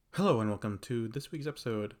Hello and welcome to this week's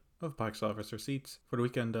episode of Box Office Receipts for the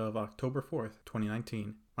weekend of October 4th,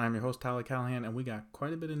 2019. I'm your host Tyler Callahan, and we got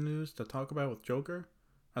quite a bit of news to talk about with Joker,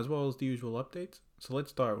 as well as the usual updates. So let's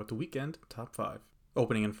start with the weekend top 5.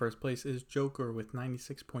 Opening in first place is Joker with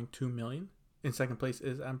 $96.2 million. In second place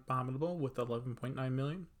is Abominable with $11.9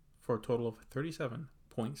 million, for a total of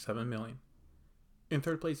 $37.7 million. In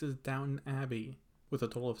third place is Downton Abbey with a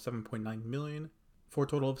total of $7.9 million, for a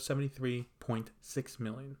total of $73.6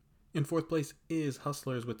 million. In fourth place is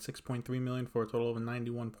Hustlers with $6.3 million, for a total of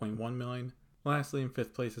 $91.1 million. Lastly, in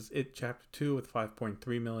fifth place is It Chapter 2 with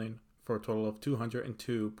 $5.3 million, for a total of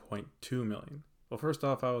 $202.2 million. Well, first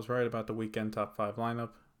off, I was right about the weekend top 5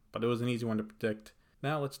 lineup, but it was an easy one to predict.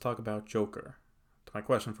 Now let's talk about Joker. To my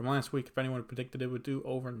question from last week, if anyone predicted it would do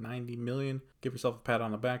over $90 million, give yourself a pat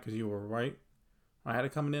on the back because you were right. I had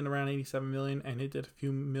it coming in around $87 million, and it did a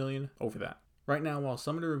few million over that. Right now, while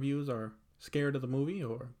some of the reviews are scared of the movie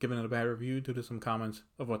or giving it a bad review due to some comments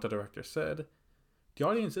of what the director said, the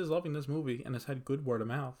audience is loving this movie and has had good word of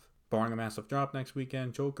mouth. Barring a massive drop next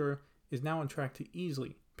weekend, Joker is now on track to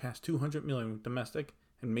easily pass $200 million domestic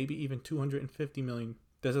and maybe even $250 million.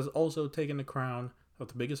 This has also taken the crown of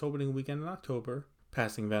the biggest opening weekend in October,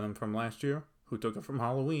 passing Venom from last year, who took it from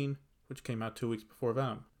Halloween, which came out 2 weeks before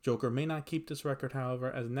Venom. Joker may not keep this record,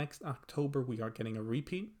 however, as next October we are getting a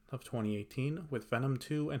repeat of 2018 with Venom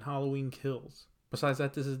 2 and Halloween Kills. Besides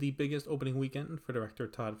that, this is the biggest opening weekend for director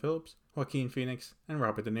Todd Phillips, Joaquin Phoenix, and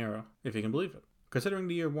Robert De Niro, if you can believe it. Considering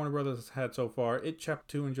the year Warner Bros. Has had so far, It Chapter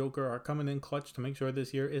 2 and Joker are coming in clutch to make sure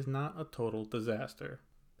this year is not a total disaster.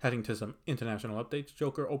 Heading to some international updates,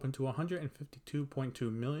 Joker opened to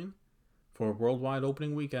 $152.2 million for a worldwide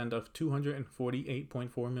opening weekend of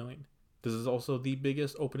 $248.4 million. This is also the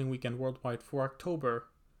biggest opening weekend worldwide for October,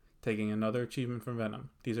 taking another achievement from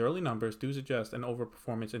Venom. These early numbers do suggest an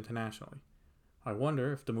overperformance internationally. I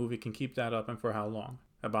wonder if the movie can keep that up and for how long.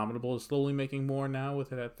 Abominable is slowly making more now,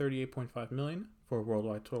 with it at $38.5 million for a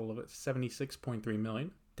worldwide total of $76.3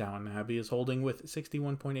 million. Downton Abbey is holding with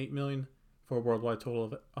 $61.8 million for a worldwide total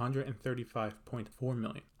of $135.4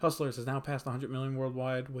 million. Hustlers has now passed $100 million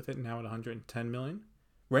worldwide, with it now at $110 million.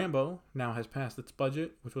 Rambo now has passed its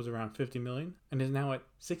budget, which was around $50 million, and is now at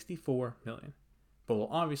 $64 million, but will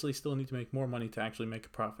obviously still need to make more money to actually make a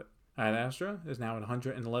profit. Ad Astra is now at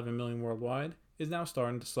 $111 million worldwide, is now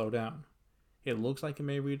starting to slow down. It looks like it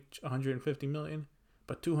may reach $150 million,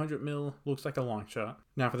 but $200 million looks like a long shot.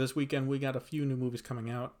 Now for this weekend, we got a few new movies coming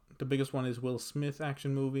out. The biggest one is Will Smith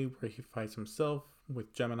action movie where he fights himself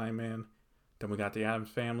with Gemini Man. Then we got The Addams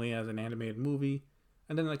Family as an animated movie,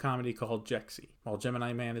 and then a comedy called Jexy. While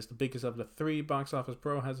Gemini Man is the biggest of the three, Box Office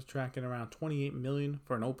Pro has it tracking around $28 million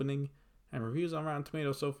for an opening, and reviews on Rotten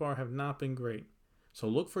Tomatoes so far have not been great. So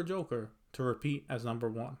look for Joker to repeat as number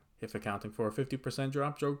 1. If accounting for a 50%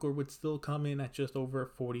 drop, Joker would still come in at just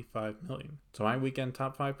over $45 million. So my weekend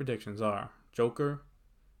top 5 predictions are Joker,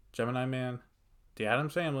 Gemini Man, The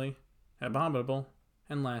Addams Family, Abominable,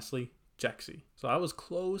 and lastly, Jexy. So I was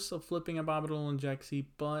close of flipping Abominable and Jexy,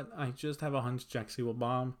 but I just have a hunch Jexy will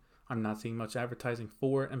bomb. I'm not seeing much advertising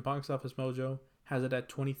for it, and Box Office Mojo has it at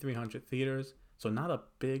 2,300 theaters, so not a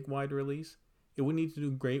big wide release. It would need to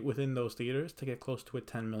do great within those theaters to get close to a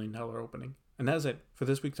 $10 million opening. And that's it for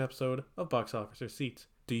this week's episode of Box Office Receipts.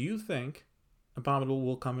 Do you think Abominable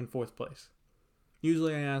will come in 4th place?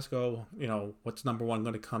 Usually I ask, what's number 1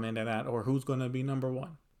 going to come in at that, or who's going to be number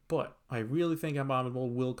 1? But I really think Abominable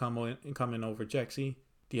will come in over Jexy.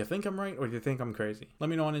 Do you think I'm right, or do you think I'm crazy? Let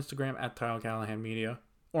me know on Instagram at Tyler Callahan Media,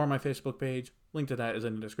 or on my Facebook page. Link to that is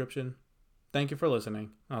in the description. Thank you for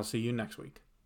listening. I'll see you next week.